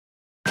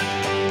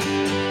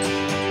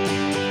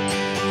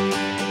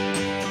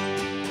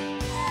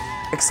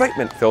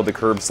Excitement filled the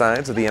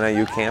curbsides of the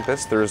NIU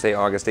campus Thursday,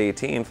 August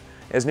 18th,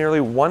 as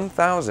nearly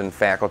 1,000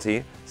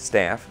 faculty,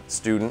 staff,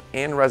 student,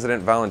 and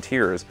resident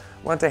volunteers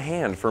lent a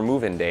hand for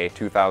Move-In Day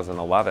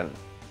 2011.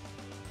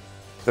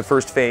 The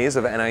first phase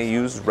of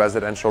NIU's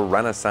Residential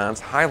Renaissance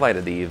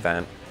highlighted the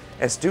event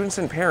as students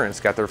and parents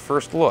got their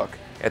first look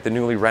at the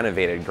newly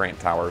renovated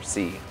Grant Tower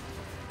C.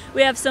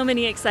 We have so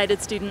many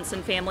excited students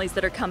and families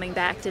that are coming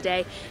back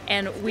today,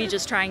 and we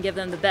just try and give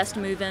them the best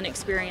move-in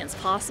experience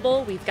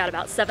possible. We've got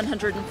about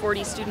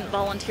 740 student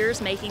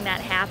volunteers making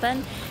that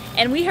happen,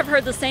 and we have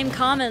heard the same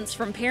comments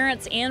from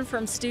parents and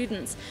from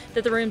students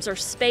that the rooms are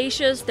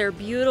spacious, they're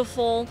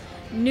beautiful,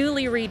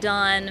 newly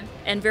redone,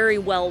 and very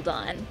well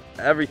done.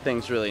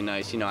 Everything's really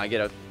nice. You know, I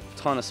get a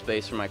ton of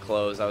space for my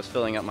clothes. I was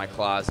filling up my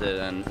closet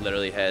and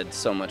literally had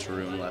so much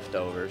room left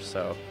over,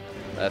 so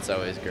that's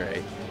always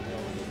great.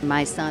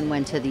 My son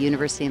went to the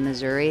University of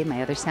Missouri,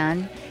 my other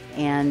son,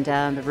 and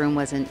the room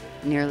wasn't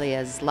nearly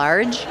as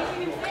large,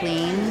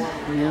 clean,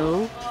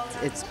 new.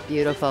 It's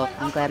beautiful.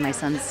 I'm glad my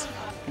son's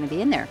going to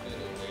be in there.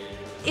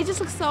 It just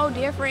looks so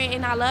different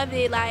and I love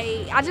it.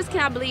 Like, I just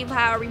cannot believe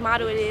how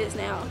remodeled it is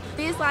now.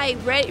 It's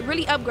like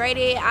really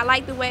upgraded. I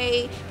like the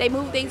way they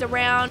move things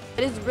around.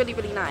 It is really,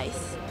 really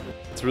nice.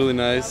 It's really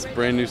nice,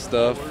 brand new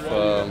stuff,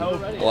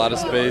 a lot of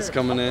space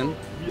coming in.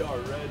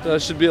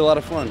 It should be a lot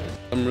of fun.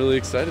 I'm really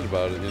excited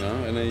about it, you know,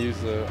 and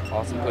NIU's an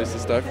awesome place to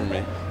start for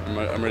me.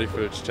 I'm ready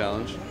for its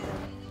challenge.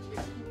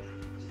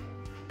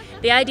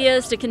 The idea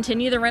is to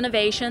continue the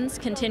renovations,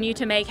 continue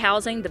to make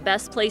housing the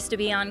best place to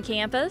be on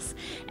campus,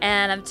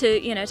 and to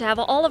have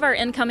all of our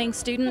incoming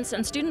students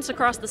and students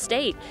across the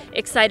state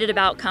excited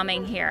about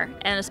coming here,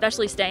 and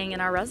especially staying in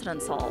our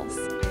residence halls.